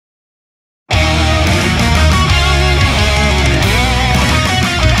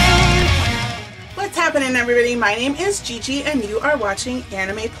everybody, my name is Gigi and you are watching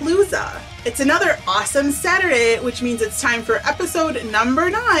Animepalooza. It's another awesome Saturday, which means it's time for episode number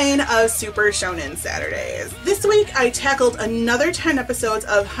 9 of Super Shonen Saturdays. This week I tackled another 10 episodes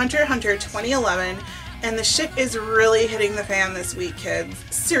of Hunter x Hunter 2011, and the shit is really hitting the fan this week, kids.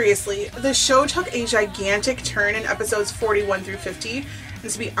 Seriously, the show took a gigantic turn in episodes 41 through 50,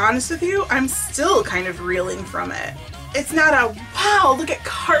 and to be honest with you, I'm still kind of reeling from it. It's not a, wow, look at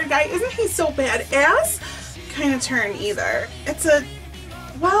Card Guy, isn't he so badass kind of turn either. It's a,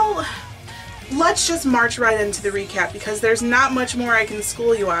 well, let's just march right into the recap because there's not much more I can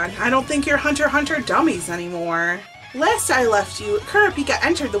school you on. I don't think you're Hunter x Hunter dummies anymore. Last I left you, Kurapika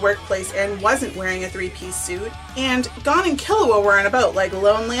entered the workplace and wasn't wearing a three-piece suit, and Gon and Killua were on a boat like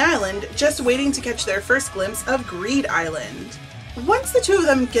Lonely Island, just waiting to catch their first glimpse of Greed Island. Once the two of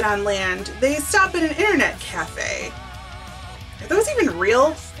them get on land, they stop at an internet cafe. Are those even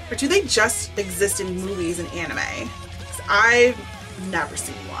real? Or do they just exist in movies and anime? 'Cause I've never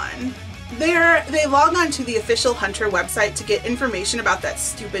seen one. There, they log on to the official Hunter website to get information about that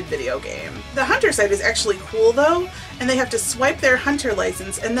stupid video game. The Hunter site is actually cool though, and they have to swipe their Hunter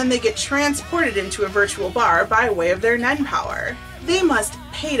license and then they get transported into a virtual bar by way of their Nen power. They must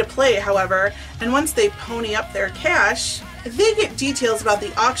pay to play, however, and once they pony up their cash, they get details about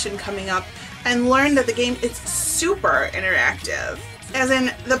the auction coming up and learn that the game is super interactive. As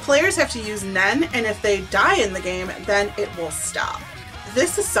in, the players have to use Nen, and if they die in the game, then it will stop.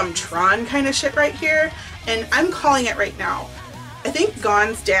 This is some Tron kind of shit right here, and I'm calling it right now. I think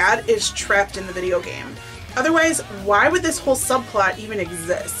Gon's dad is trapped in the video game. Otherwise, why would this whole subplot even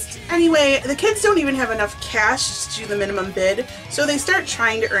exist? Anyway, the kids don't even have enough cash to do the minimum bid, so they start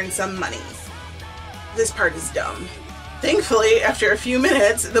trying to earn some money. This part is dumb. Thankfully, after a few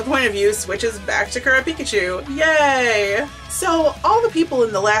minutes, the point of view switches back to Kurapika. Yay! So, all the people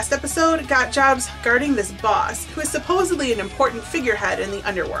in the last episode got jobs guarding this boss, who is supposedly an important figurehead in the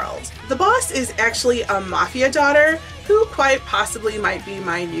underworld. The boss is actually a mafia daughter, who quite possibly might be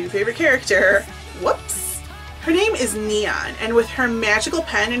my new favorite character. Whoops! Her name is Neon, and with her magical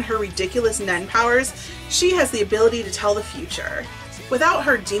pen and her ridiculous Nen powers, she has the ability to tell the future. Without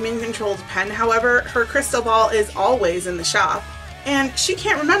her demon-controlled pen, however, her crystal ball is always in the shop, and she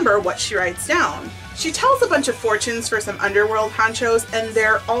can't remember what she writes down. She tells a bunch of fortunes for some underworld honchos, and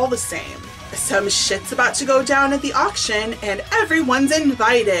they're all the same. Some shit's about to go down at the auction, and everyone's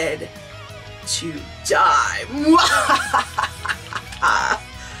invited to die.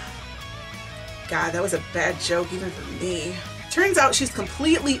 God, that was a bad joke even for me. Turns out she's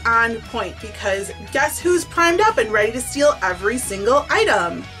completely on point because guess who's primed up and ready to steal every single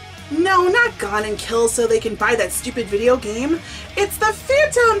item? No, not Gon and Kill so they can buy that stupid video game. It's the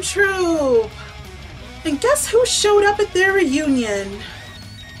Phantom Troop! And guess who showed up at their reunion?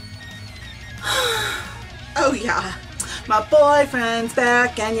 Oh yeah, my boyfriend's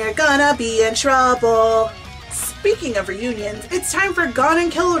back and you're gonna be in trouble. Speaking of reunions, it's time for Gon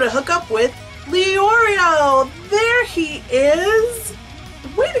and Killua to hook up with Leorio! There he is!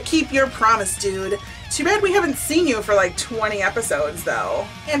 Way to keep your promise, dude. Too bad we haven't seen you for like 20 episodes, though.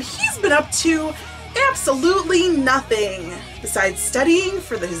 And he's been up to absolutely nothing besides studying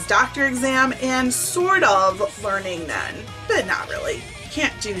for his doctor exam and sort of learning Nen. But not really.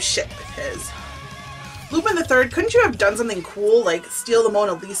 Can't do shit with his. Lupin the Third, couldn't you have done something cool like steal the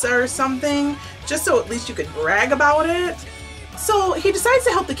Mona Lisa or something? Just so at least you could brag about it? So he decides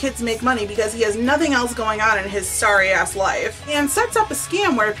to help the kids make money because he has nothing else going on in his sorry-ass life, and sets up a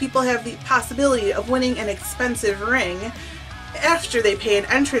scam where people have the possibility of winning an expensive ring after they pay an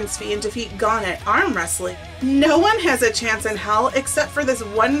entrance fee and defeat Gon at arm wrestling. No one has a chance in hell except for this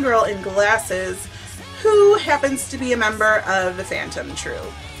one girl in glasses who happens to be a member of the Phantom Troop.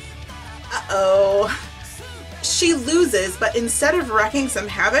 Uh-oh. She loses, but instead of wreaking some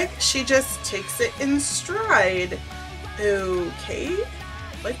havoc, she just takes it in stride. Okay,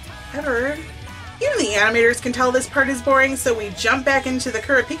 whatever. Even the animators can tell this part is boring, so we jump back into the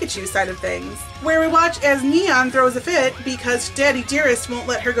Kurapika side of things, where we watch as Neon throws a fit because Daddy Dearest won't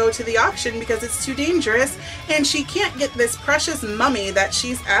let her go to the auction because it's too dangerous, and she can't get this precious mummy that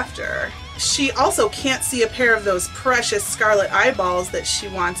she's after. She also can't see a pair of those precious scarlet eyeballs that she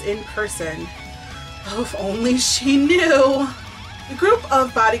wants in person. Oh, if only she knew! The group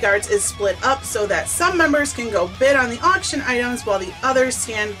of bodyguards is split up so that some members can go bid on the auction items while the others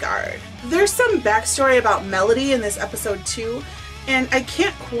stand guard. There's some backstory about Melody in this episode too, and I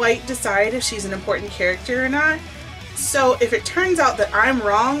can't quite decide if she's an important character or not. So if it turns out that I'm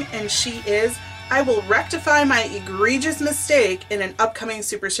wrong and she is, I will rectify my egregious mistake in an upcoming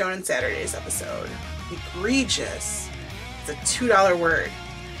Super Shonen Saturdays episode. Egregious. It's a $2 word.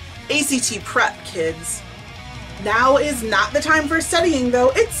 ACT prep, kids. Now is not the time for studying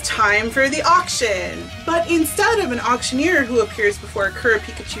though, it's time for the auction! But instead of an auctioneer who appears before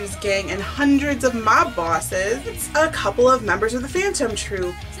Kurapikachu's gang and hundreds of mob bosses, it's a couple of members of the Phantom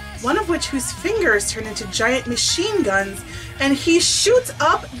Troupe, one of which whose fingers turn into giant machine guns, and he shoots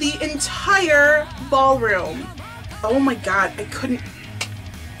up the entire ballroom. Oh my god, I couldn't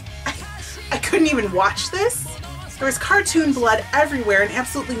even watch this. There was cartoon blood everywhere and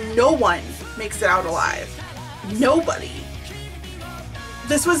absolutely no one makes it out alive. Nobody.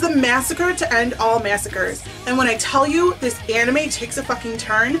 This was the massacre to end all massacres. And when I tell you this anime takes a fucking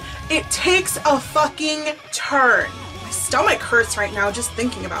turn, it takes a fucking turn. My stomach hurts right now just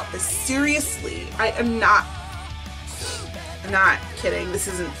thinking about this. Seriously, I'm not kidding. This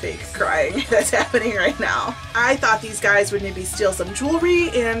isn't fake crying that's happening right now. I thought these guys would maybe steal some jewelry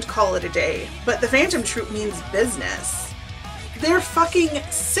and call it a day. But the Phantom Troupe means business. They're fucking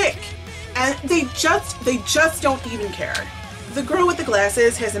sick. And they just don't even care. The girl with the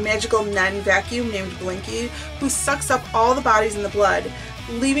glasses has a magical Nen vacuum named Blinky who sucks up all the bodies in the blood,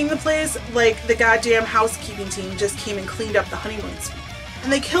 leaving the place like the goddamn housekeeping team just came and cleaned up the honeymoon suite.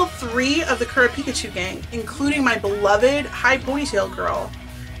 And they kill 3 of the Kurapikachu gang, including my beloved high ponytail girl.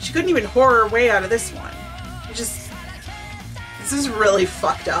 She couldn't even whore her way out of this one. This is really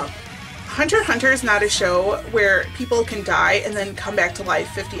fucked up. Hunter x Hunter is not a show where people can die and then come back to life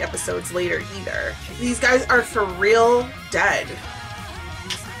 50 episodes later either. These guys are for real dead.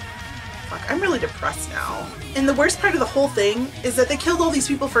 Fuck, I'm really depressed now. And the worst part of the whole thing is that they killed all these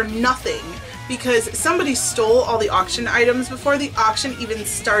people for nothing because somebody stole all the auction items before the auction even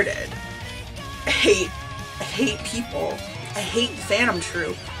started. I hate people. I hate the Phantom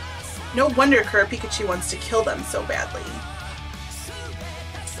Troupe. No wonder Kurapikachu wants to kill them so badly.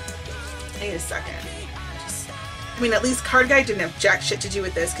 I need a second. I mean, at least Card Guy didn't have jack shit to do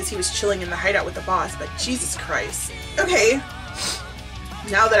with this because he was chilling in the hideout with the boss, but Jesus Christ. Okay,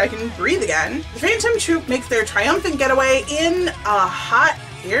 now that I can breathe again, the Phantom Troupe makes their triumphant getaway in a hot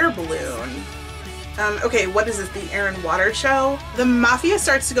air balloon. Okay, what is this, the air and water show? The Mafia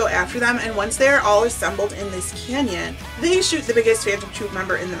starts to go after them, and once they are all assembled in this canyon, they shoot the biggest Phantom Troupe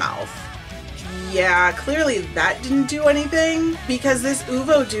member in the mouth. Yeah, clearly that didn't do anything, because this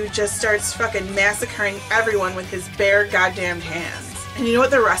Uvo dude just starts fucking massacring everyone with his bare goddamn hands. And you know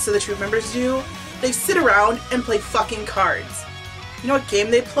what the rest of the troop members do? They sit around and play fucking cards. You know what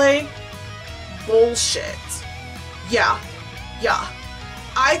game they play? Bullshit. Yeah.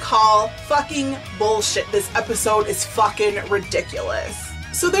 I call fucking bullshit. This episode is fucking ridiculous.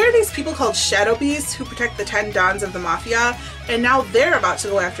 So there are these people called Shadow Beasts who protect the 10 Dons of the Mafia, and now they're about to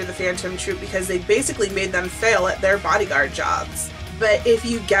go after the Phantom Troupe because they basically made them fail at their bodyguard jobs. But if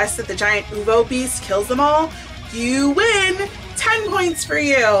you guess that the giant Uvo Beast kills them all, you win! 10 points for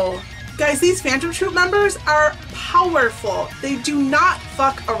you! Guys, these Phantom Troupe members are powerful. They do not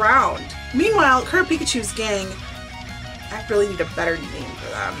fuck around. Meanwhile, Kurapikachu's gang, I really need a better name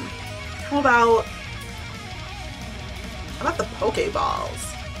for them. How about the Pokeballs?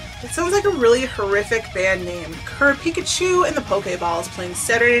 It sounds like a really horrific band name. Kurapikachu and the Pokeballs playing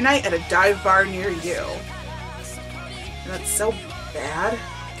Saturday night at a dive bar near you. And that's so bad.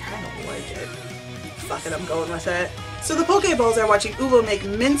 I kind of like it. Fuck it, I'm going with it. So the Pokeballs are watching Uvo make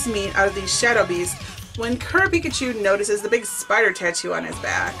mincemeat out of these Shadow Beasts when Kurapikachu notices the big spider tattoo on his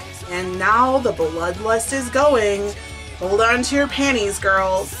back. And now the bloodlust is going. Hold on to your panties,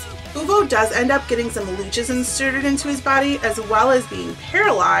 girls. Uvo does end up getting some leeches inserted into his body as well as being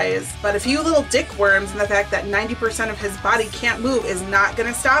paralyzed, but a few little dick worms and the fact that 90% of his body can't move is not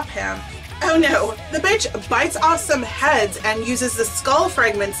gonna stop him. Oh no, the bitch bites off some heads and uses the skull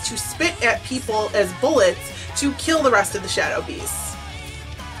fragments to spit at people as bullets to kill the rest of the Shadow Beasts.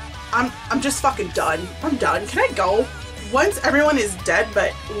 I'm just fucking done. I'm done. Can I go? Once everyone is dead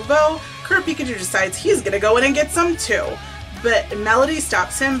but Uvo, Kurapikachu decides he's gonna go in and get some too. But Melody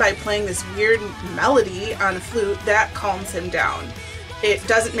stops him by playing this weird melody on a flute that calms him down. It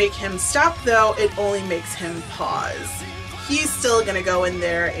doesn't make him stop though, it only makes him pause. He's still gonna go in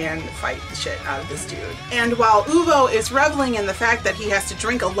there and fight the shit out of this dude. And while Uvo is reveling in the fact that he has to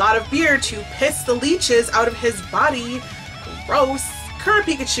drink a lot of beer to piss the leeches out of his body, gross,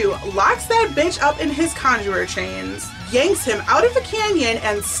 Kurapikachu locks that bitch up in his conjurer chains, yanks him out of the canyon,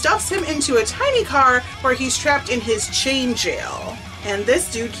 and stuffs him into a tiny car where he's trapped in his chain jail. And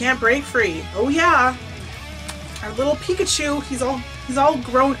this dude can't break free. Oh yeah. Our little Pikachu, he's all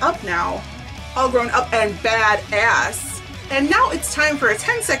grown up now. All grown up and badass. And now it's time for a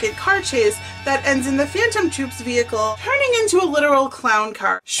 10-second car chase that ends in the Phantom Troupe's vehicle turning into a literal clown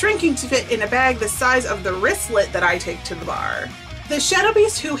car, shrinking to fit in a bag the size of the wristlet that I take to the bar. The Shadow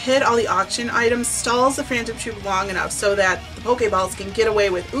Beast who hid all the auction items stalls the Phantom Troop long enough so that the Pokeballs can get away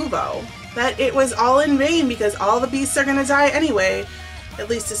with Uvo. But it was all in vain because all the beasts are gonna die anyway, at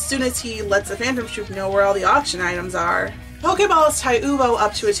least as soon as he lets the Phantom Troop know where all the auction items are. Pokeballs tie Uvo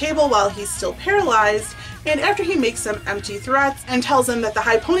up to a table while he's still paralyzed, and after he makes some empty threats and tells him that the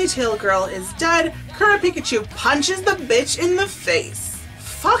High Ponytail girl is dead, Kura Pikachu punches the bitch in the face.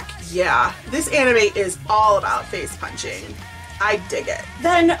 Fuck yeah, this anime is all about face punching. I dig it.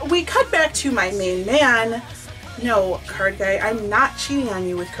 Then we cut back to my main man. No, card guy, I'm not cheating on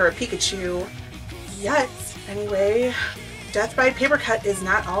you with Kura Pikachu. Yet, anyway. Death by paper cut is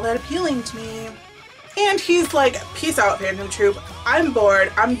not all that appealing to me. And he's like, peace out, Phantom Troop. I'm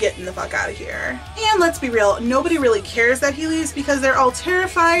bored. I'm getting the fuck out of here. And let's be real, nobody really cares that he leaves because they're all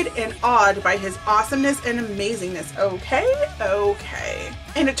terrified and awed by his awesomeness and amazingness. Okay? Okay.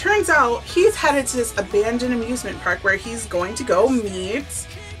 And it turns out he's headed to this abandoned amusement park where he's going to go meet...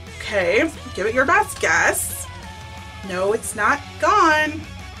 Okay, give it your best guess. No, it's not gone.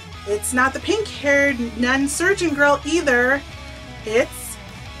 It's not the pink-haired nun surgeon girl either. It's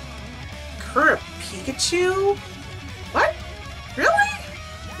Kura Pikachu? What? Really?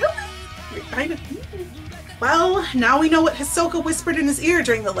 Really? Well, now we know what Hisoka whispered in his ear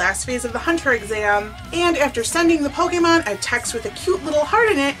during the last phase of the Hunter exam, and after sending the Pokemon a text with a cute little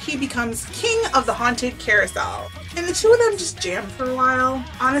heart in it, he becomes king of the haunted carousel. And the two of them just jammed for a while.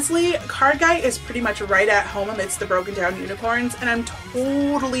 Honestly, Card Guy is pretty much right at home amidst the broken down unicorns, and I'm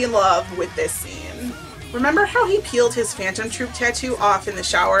totally in love with this scene. Remember how he peeled his Phantom Troop tattoo off in the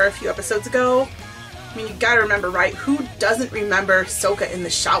shower a few episodes ago? I mean, you gotta remember, right? Who doesn't remember Hisoka in the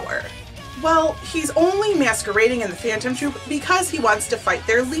shower? Well, he's only masquerading in the Phantom Troop because he wants to fight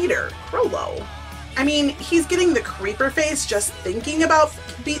their leader, Crollo. I mean, he's getting the creeper face just thinking about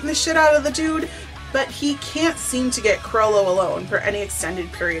beating the shit out of the dude, but he can't seem to get Crollo alone for any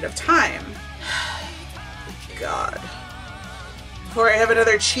extended period of time. God. Before I have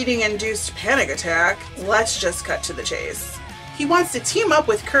another cheating-induced panic attack, let's just cut to the chase. He wants to team up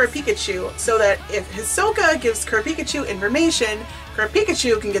with Kura Pikachu so that if Hisoka gives Kura Pikachu information, Kura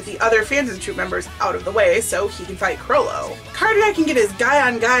Pikachu can get the other Phantom Troop members out of the way so he can fight Crollo. Card Guy can get his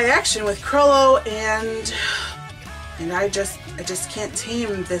guy-on-guy action with Crollo, and I just can't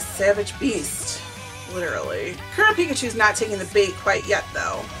tame this savage beast. Literally. Kura Pikachu's not taking the bait quite yet,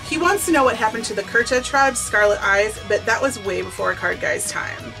 though. He wants to know what happened to the Kurta tribe's Scarlet Eyes, but that was way before Card Guy's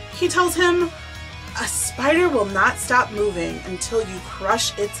time. He tells him, a spider will not stop moving until you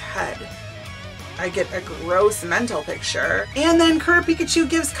crush its head. I get a gross mental picture. And then Kura Pikachu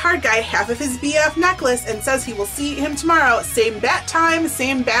gives Card Guy half of his BF necklace and says he will see him tomorrow, same bat time,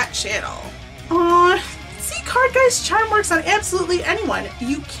 same bat channel. Aww. See, Card Guy's charm works on absolutely anyone.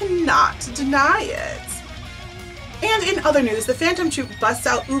 You cannot deny it. And in other news, the Phantom Troop busts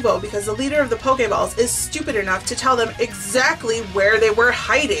out Uvo because the leader of the Pokeballs is stupid enough to tell them exactly where they were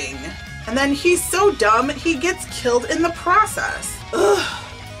hiding. And then he's so dumb, he gets killed in the process. Ugh.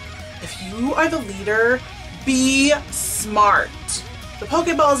 If you are the leader, be smart. The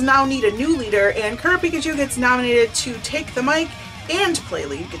Pokeballs now need a new leader, and Kura Pikachu gets nominated to take the mic and play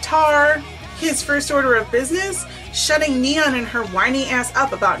lead guitar. His first order of business? Shutting Neon and her whiny ass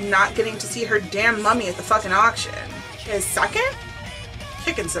up about not getting to see her damn mummy at the fucking auction. His second?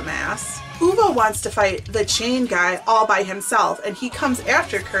 Kicking some ass. Uvo wants to fight the Chain Guy all by himself, and he comes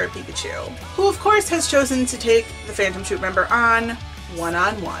after Kura Pikachu, who of course has chosen to take the Phantom Troop member on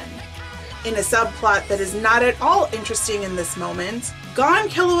one-on-one. In a subplot that is not at all interesting in this moment, Gon,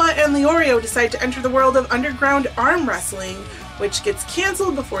 Killua, and Leorio decide to enter the world of underground arm wrestling, which gets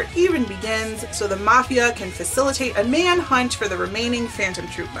cancelled before it even begins so the Mafia can facilitate a manhunt for the remaining Phantom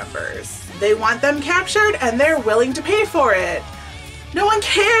Troop members. They want them captured, and they're willing to pay for it. No one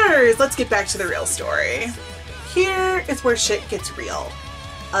cares! Let's get back to the real story. Here is where shit gets real.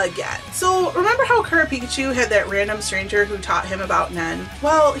 Again. So remember how Kura Pikachu had that random stranger who taught him about Nen?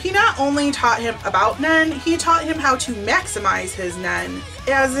 Well, he not only taught him about Nen, he taught him how to maximize his Nen,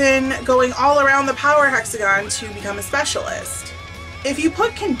 as in going all around the power hexagon to become a specialist. If you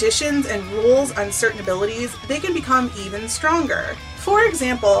put conditions and rules on certain abilities, they can become even stronger. For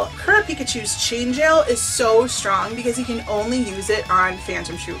example, Kura Pikachu's Chain Jail is so strong because he can only use it on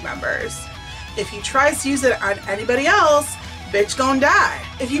Phantom Troop members. If he tries to use it on anybody else, bitch gon' die.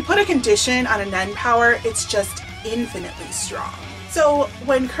 If you put a condition on a Nen power, it's just infinitely strong. So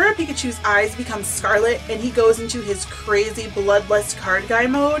when Kura Pikachu's eyes become scarlet and he goes into his crazy bloodlust Card Guy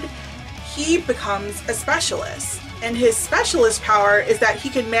mode, he becomes a specialist. And his specialist power is that he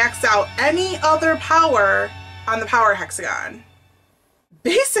can max out any other power on the power hexagon.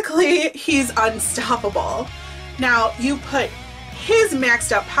 Basically, he's unstoppable. Now, you put his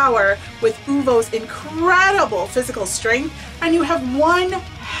maxed out power with Uvo's incredible physical strength, and you have one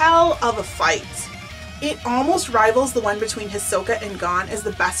hell of a fight. It almost rivals the one between Hisoka and Gon as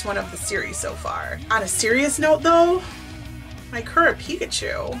the best one of the series so far. On a serious note though, my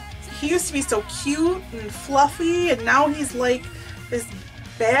Kurapikachu. He used to be so cute and fluffy, and now he's like this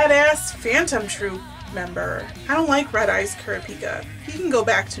badass Phantom Troop member. I don't like Red Eyes Kurapika. He can go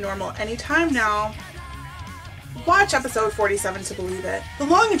back to normal anytime now. Watch episode 47 to believe it. The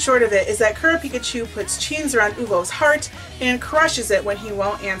long and short of it is that Kurapikachu puts chains around Uvo's heart and crushes it when he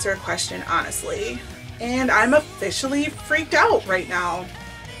won't answer a question honestly. And I'm officially freaked out right now.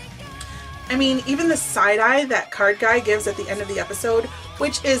 I mean, even the side eye that card guy gives at the end of the episode,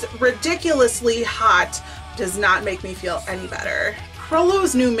 which is ridiculously hot, does not make me feel any better.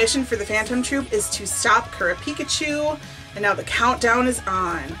 Frollo's new mission for the Phantom Troop is to stop Kurapikachu, and now the countdown is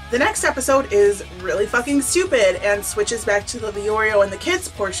on. The next episode is really fucking stupid and switches back to the Leorio and the kids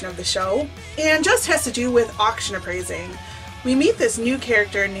portion of the show, and just has to do with auction appraising. We meet this new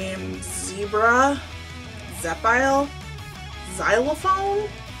character named Xylophone?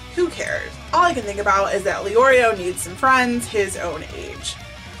 Who cares? All I can think about is that Leorio needs some friends his own age.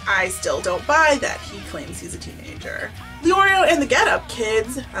 I still don't buy that he claims he's a teenager. Leorio and the Get Up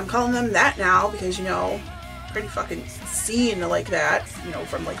Kids, I'm calling them that now because, you know, pretty fucking scene like that, you know,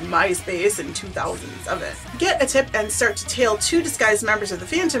 from like MySpace in 2007. Get a tip and start to tail two disguised members of the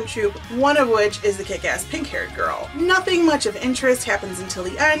Phantom Troop, one of which is the kick-ass pink-haired girl. Nothing much of interest happens until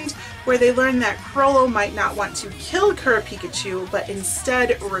the end, where they learn that Frollo might not want to kill Kurapikachu, but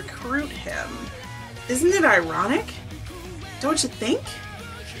instead recruit him. Isn't it ironic? Don't you think?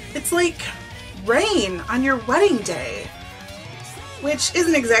 It's like rain on your wedding day. Which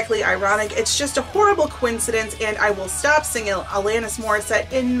isn't exactly ironic, it's just a horrible coincidence, and I will stop singing Alanis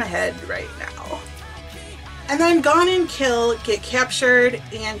Morissette in my head right now. And then Gon and Kill get captured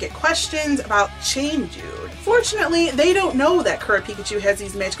and get questions about Chain Dude. Fortunately, they don't know that Kurapikachu has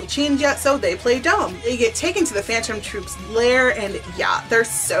these magical chains yet, so they play dumb. They get taken to the Phantom Troop's lair, and yeah, they're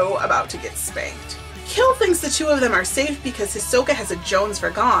so about to get spanked. Kill thinks the two of them are safe because Hisoka has a Jones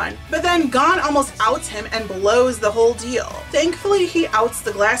for Gon, but then Gon almost outs him and blows the whole deal. Thankfully, he outs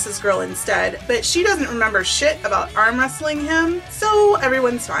the glasses girl instead, but she doesn't remember shit about arm wrestling him, so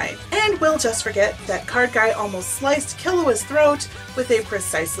everyone's fine. And we'll just forget that card guy almost sliced Killua's throat with a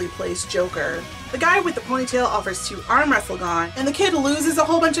precisely placed Joker. The guy with the ponytail offers to arm wrestle Gon, and the kid loses a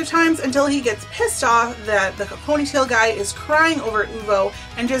whole bunch of times until he gets pissed off that the ponytail guy is crying over Uvo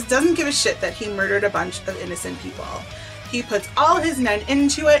and just doesn't give a shit that he murdered a bunch of innocent people. He puts all his nen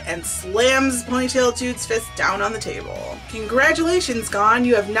into it and slams Ponytail Dude's fist down on the table. Congratulations, Gon,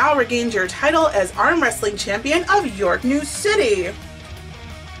 you have now regained your title as arm wrestling champion of Yorknew City!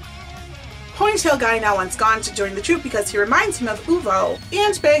 Ponytail guy now wants Gon to join the troop because he reminds him of Uvo,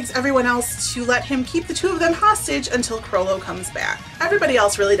 and begs everyone else to let him keep the two of them hostage until Frollo comes back. Everybody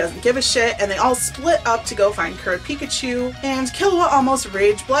else really doesn't give a shit, and they all split up to go find Kurapikachu, and Killua almost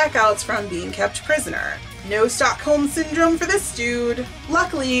rage blackouts from being kept prisoner. No Stockholm Syndrome for this dude.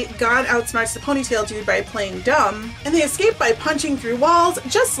 Luckily, Gon outsmarts the Ponytail Dude by playing dumb, and they escape by punching through walls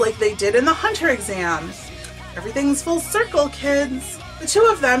just like they did in the Hunter exam. Everything's full circle, kids. The two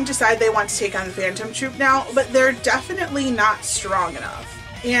of them decide they want to take on the Phantom Troop now, but they're definitely not strong enough.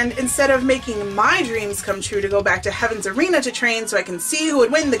 And instead of making my dreams come true to go back to Heaven's Arena to train so I can see who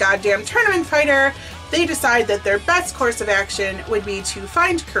would win the goddamn tournament fighter, they decide that their best course of action would be to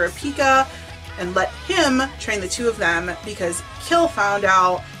find Kurapika and let him train the two of them because Kill found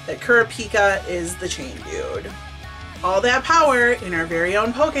out that Kurapika is the Chain Dude. All that power in our very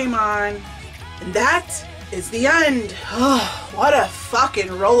own Pokemon. And that is the end. Oh, what a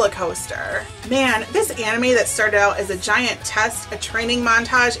fucking roller coaster. Man, this anime that started out as a giant test, a training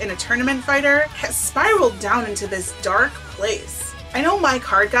montage, and a tournament fighter has spiraled down into this dark place. I know my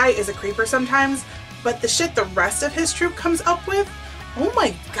card guy is a creeper sometimes, but the shit the rest of his troop comes up with, oh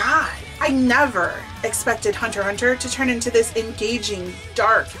my god. I never expected Hunter x Hunter to turn into this engaging,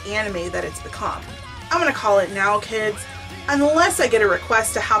 dark anime that it's become. I'm gonna call it now, kids. Unless I get a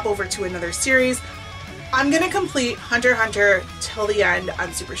request to hop over to another series, I'm gonna complete Hunter x Hunter till the end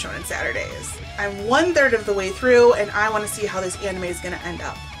on Super Shonen Saturdays. I'm 1/3 of the way through and I want to see how this anime is gonna end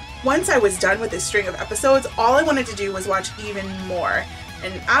up. Once I was done with this string of episodes, all I wanted to do was watch even more.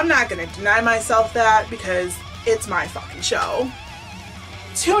 And I'm not gonna deny myself that because it's my fucking show.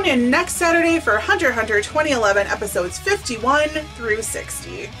 Tune in next Saturday for Hunter x Hunter 2011 episodes 51 through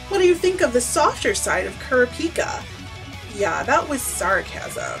 60. What do you think of the softer side of Kurapika? Yeah, that was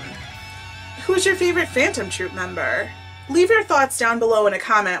sarcasm. Who's your favorite Phantom Troop member? Leave your thoughts down below in a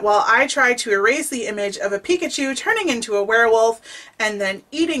comment while I try to erase the image of a Pikachu turning into a werewolf and then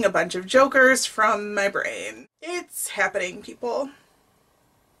eating a bunch of jokers from my brain. It's happening, people.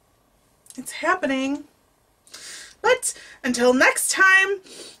 It's happening. But until next time,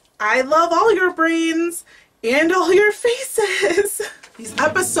 I love all your brains and all your faces. These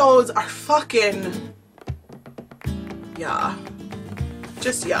episodes are fucking... yeah.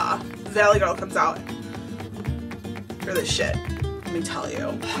 Just yeah. Valley Girl comes out for this shit. Let me tell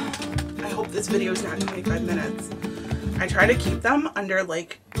you. I hope this video is not 25 minutes. I try to keep them under,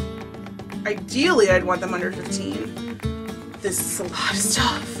 like, ideally I'd want them under 15. This is a lot of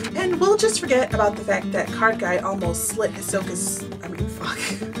stuff. And we'll just forget about the fact that Card Guy almost slit Hisoka's,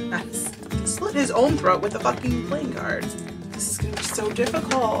 he slit his own throat with the fucking playing cards. This is gonna be so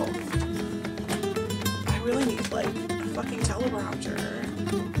difficult. I really need, like, a fucking teleprompter.